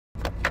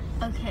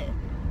Okay.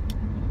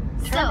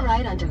 Turn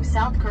right onto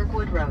South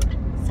Kirkwood Road.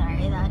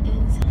 Sorry, that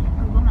is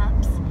Google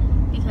Maps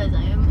because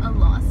I am a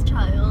lost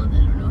child. I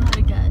don't know how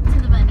to get to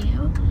the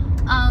venue.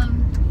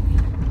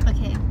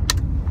 Okay.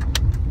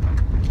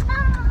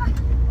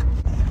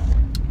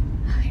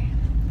 Okay.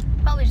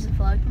 Probably just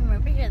vlog from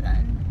over here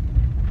then.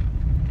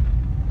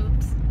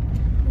 Oops.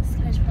 This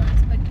guy's probably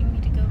expecting me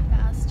to go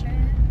faster.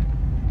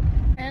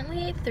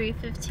 Currently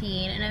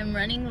 3:15 and I'm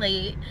running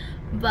late,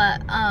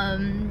 but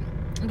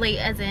late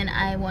as in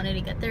I wanted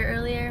to get there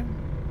earlier.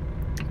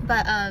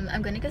 But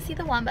I'm gonna go see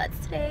the Wombats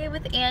today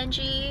with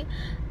Angie.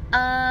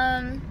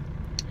 And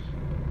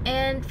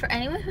for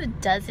anyone who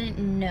doesn't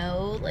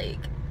know, like,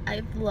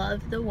 I've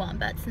loved the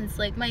Wombats since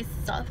like my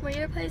sophomore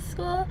year of high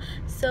school,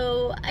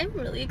 so I'm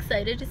really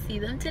excited to see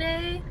them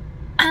today.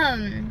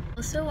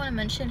 Also want to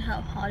mention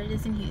how hot it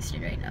is in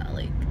Houston right now.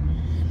 Like,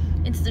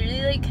 it's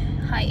literally like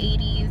high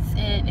 80s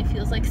and it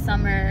feels like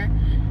summer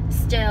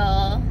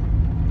still,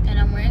 and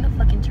I'm wearing a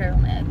fucking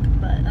turtleneck,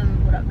 but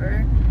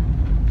whatever.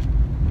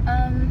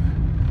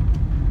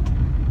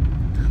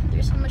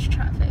 There's so much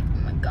traffic.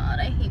 Oh my god,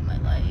 I hate my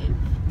life.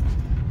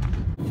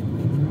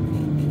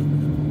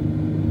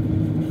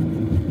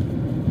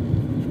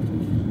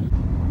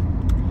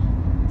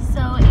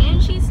 So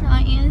Angie's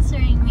not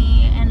answering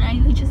me, and I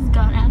just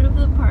got out of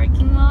the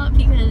parking lot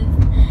because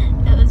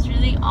it was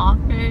really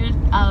awkward.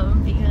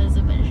 Because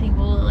a bunch of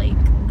people like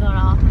got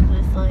off of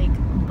this like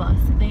bus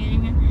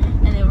thing,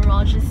 and they were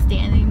all just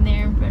standing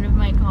there in front of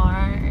my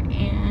car,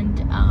 and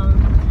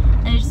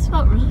it just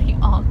felt really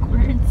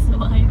awkward.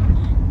 So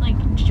I'm like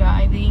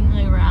driving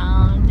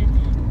around,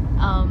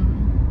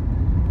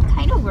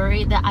 kind of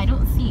worried that I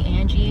don't see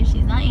Angie.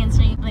 She's not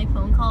answering my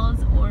phone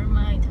calls or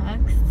my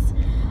texts.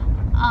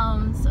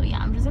 So yeah,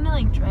 I'm just gonna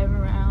like drive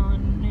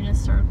around in a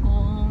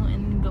circle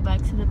and go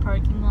back to the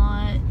parking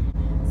lot.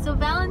 So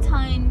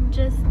Valentine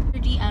just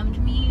DM'd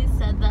me,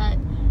 said that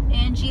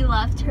Angie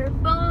left her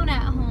phone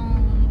at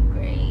home.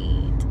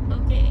 Great.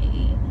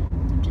 Okay.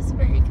 I'm just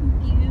very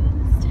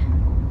confused.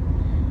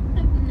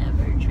 I've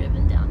never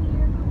driven down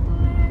here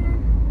before.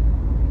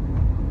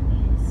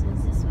 Okay, so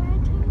is this where I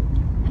turned?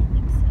 I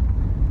think so.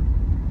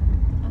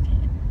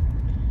 Okay.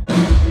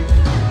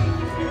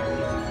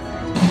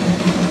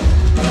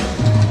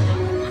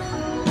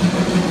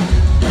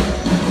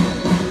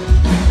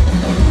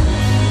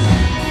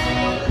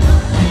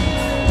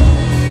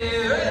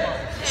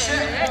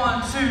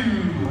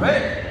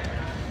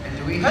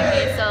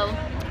 Okay, so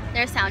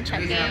they're sound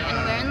checking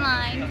and we're in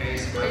line.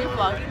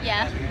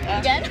 Yeah.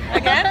 Again?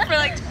 Again? For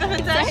like the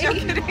minutes? I'm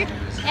kidding.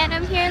 And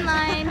I'm here in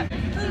line.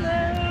 Hello.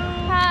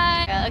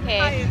 Hi. Okay.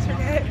 Hi,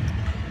 internet.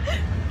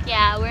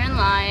 Yeah, we're in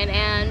line,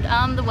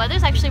 and the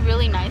weather's actually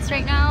really nice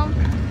right now.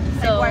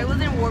 So Like, why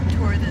wasn't Warped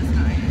Tour this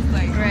nice?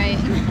 Like, right.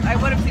 I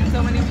would have seen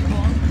so many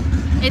people.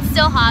 It's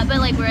still hot, but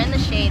like we're in the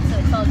shade, so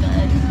it's all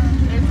good.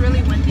 It's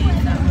really windy,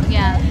 so.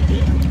 Yeah.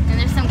 And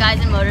there's some guys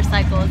in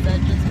motorcycles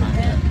that just popped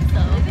up.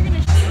 So.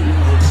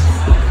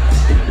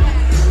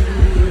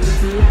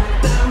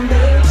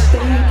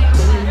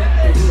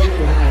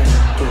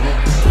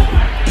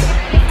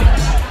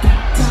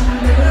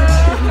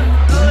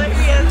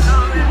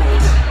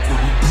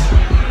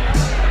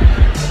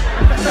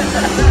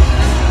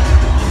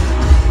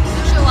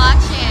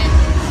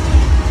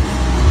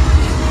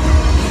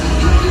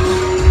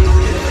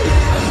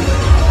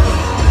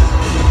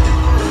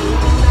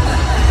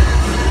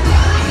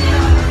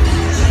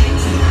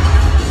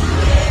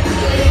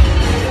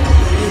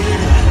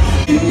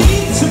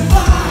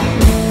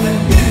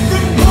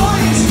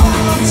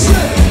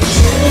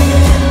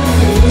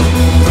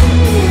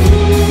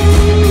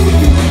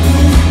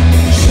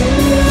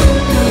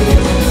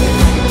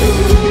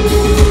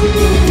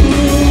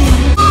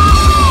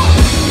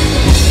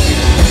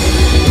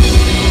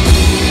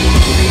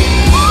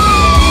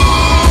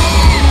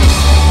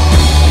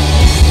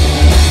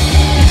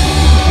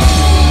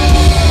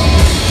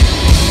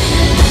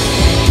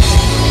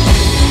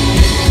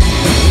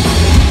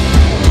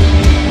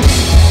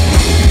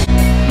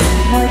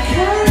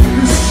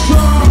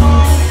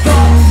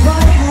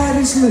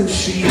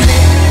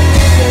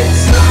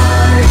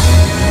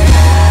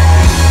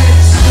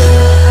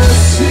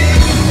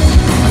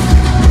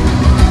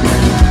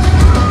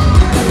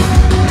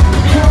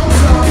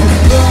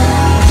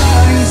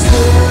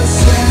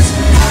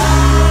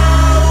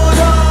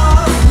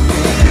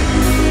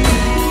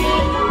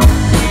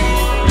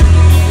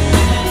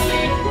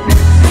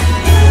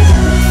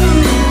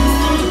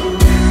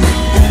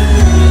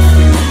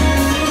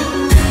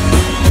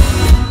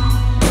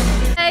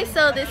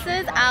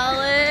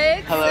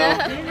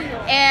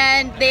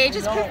 And they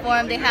just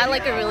performed. They had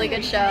like a really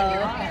good show.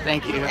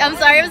 Thank you. I'm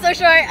sorry I'm so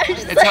short. I'm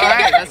just it's like,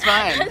 alright, that's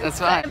fine. That's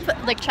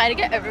fine. Like try to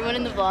get everyone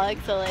in the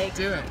vlog, so like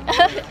do it.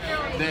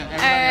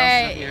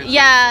 Alright.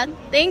 Yeah.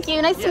 Thank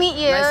you. Nice to meet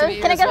you. Nice to meet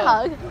you. Can I get a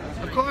hug?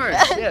 Of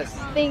course, yes.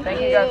 Thank you.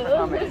 You guys for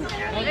coming.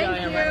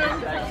 Thank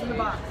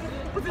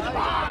you.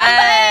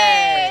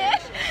 Hey.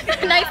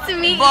 Nice to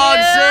meet Bog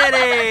you.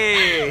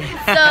 City!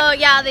 So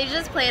yeah, they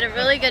just played a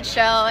really good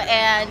show,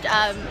 and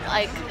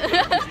like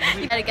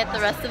you gotta get the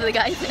rest of the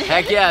guys in.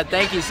 Heck yeah,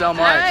 thank you so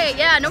much. All right,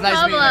 yeah, no It's nice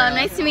problem. meeting you.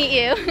 Nice to meet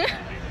you.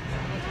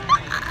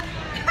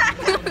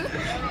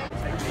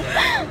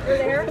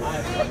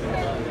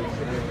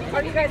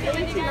 Are you guys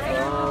really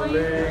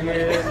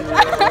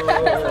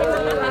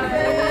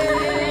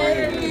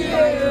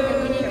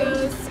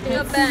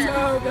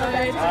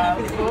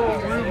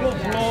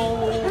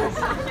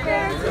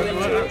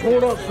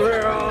Hold up,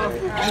 Sarah.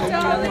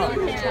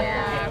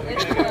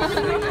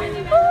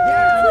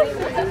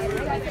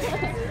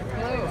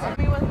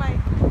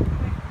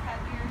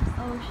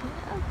 Oh shit.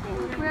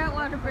 Okay, we're at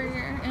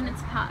Whataburger and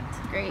it's packed.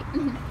 Great.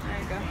 There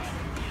you go.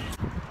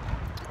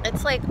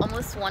 It's like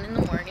almost 1 in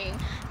the morning.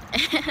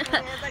 It's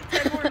like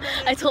 10 more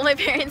minutes. I told my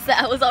parents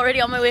that I was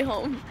already on my way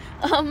home.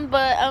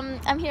 But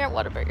I'm here at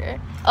Whataburger.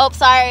 Oh,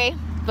 sorry.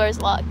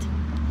 Door's locked.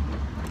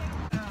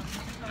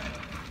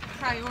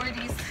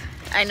 Priorities.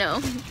 I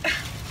know.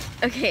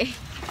 Okay.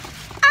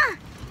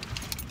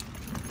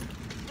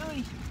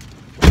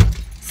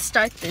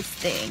 Start this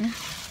thing.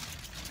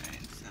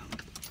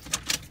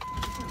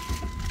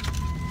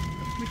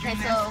 Okay,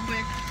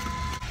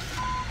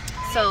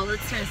 so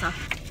let's turn this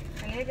off.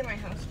 I need to get my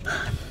house.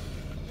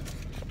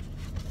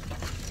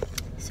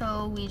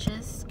 So we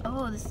just,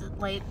 oh, this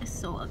light is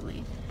so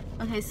ugly.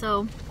 Okay,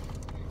 so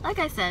like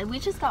I said, we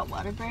just got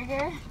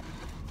Whataburger,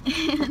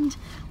 and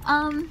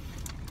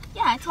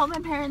yeah, I told my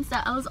parents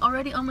that I was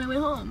already on my way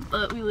home,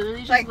 but we literally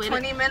just Like waited.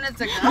 20 minutes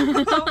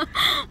ago.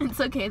 It's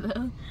okay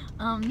though.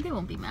 They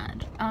won't be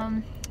mad.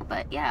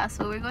 But yeah,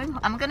 so we're going.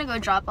 I'm gonna go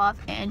drop off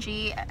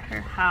Angie at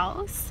her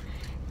house,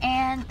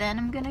 and then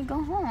I'm gonna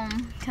go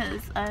home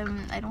because I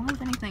don't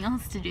have anything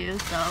else to do.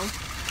 So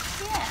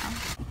yeah.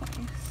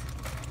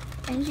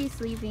 Angie's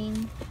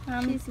leaving.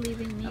 She's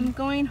leaving me. I'm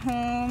going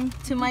home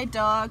to my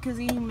dog because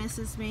he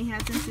misses me. He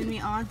hasn't seen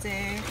me all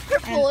day. Her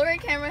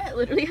Polaroid camera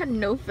literally had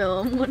no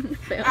film. Wouldn't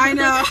film. I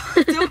know.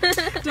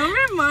 Don't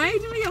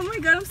remind me. Oh my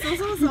god, I'm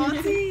so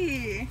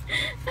salty.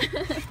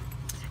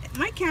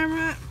 My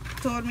camera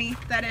told me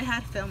that it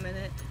had film in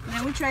it. And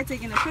then we tried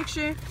taking a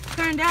picture.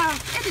 Turned out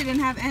it didn't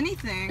have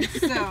anything.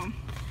 So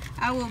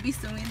I will be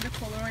suing the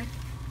Polaroid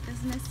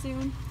business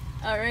soon.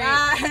 Alright.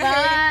 Bye.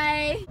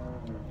 Bye.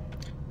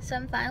 So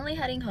I'm finally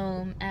heading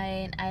home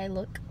and I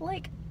look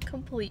like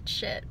complete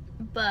shit.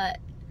 But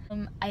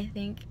I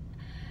think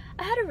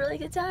I had a really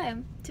good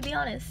time, to be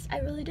honest. I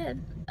really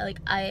did. Like,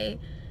 I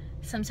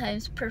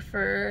sometimes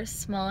prefer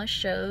small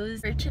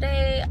shows. For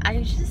today, I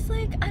was just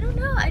like, I don't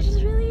know, I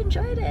just really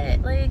enjoyed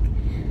it. Like,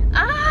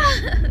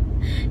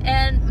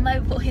 and my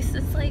voice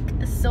is like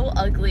so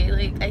ugly.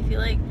 Like, I feel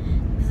like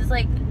this is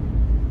like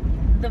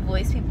the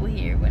voice people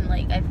hear when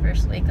like I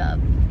first wake up.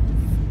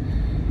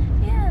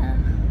 Yeah,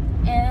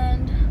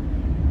 and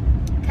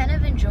kind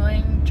of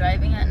enjoying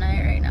driving at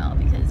night right now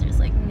because there's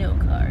like no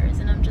cars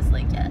and I'm just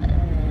like, yes.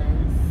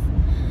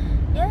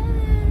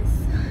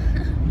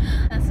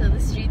 And so the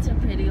streets are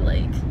pretty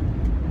like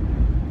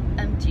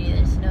empty.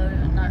 There's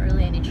not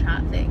really any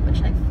traffic,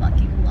 which I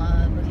fucking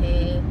love.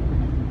 Okay,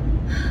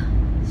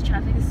 this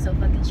traffic is so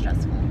fucking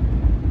stressful.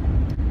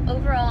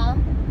 Overall,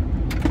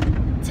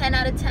 10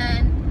 out of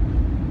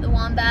 10. The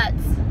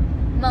Wombats,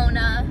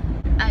 Mona.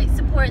 I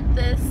support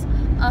this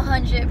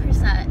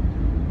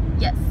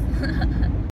 100%. Yes.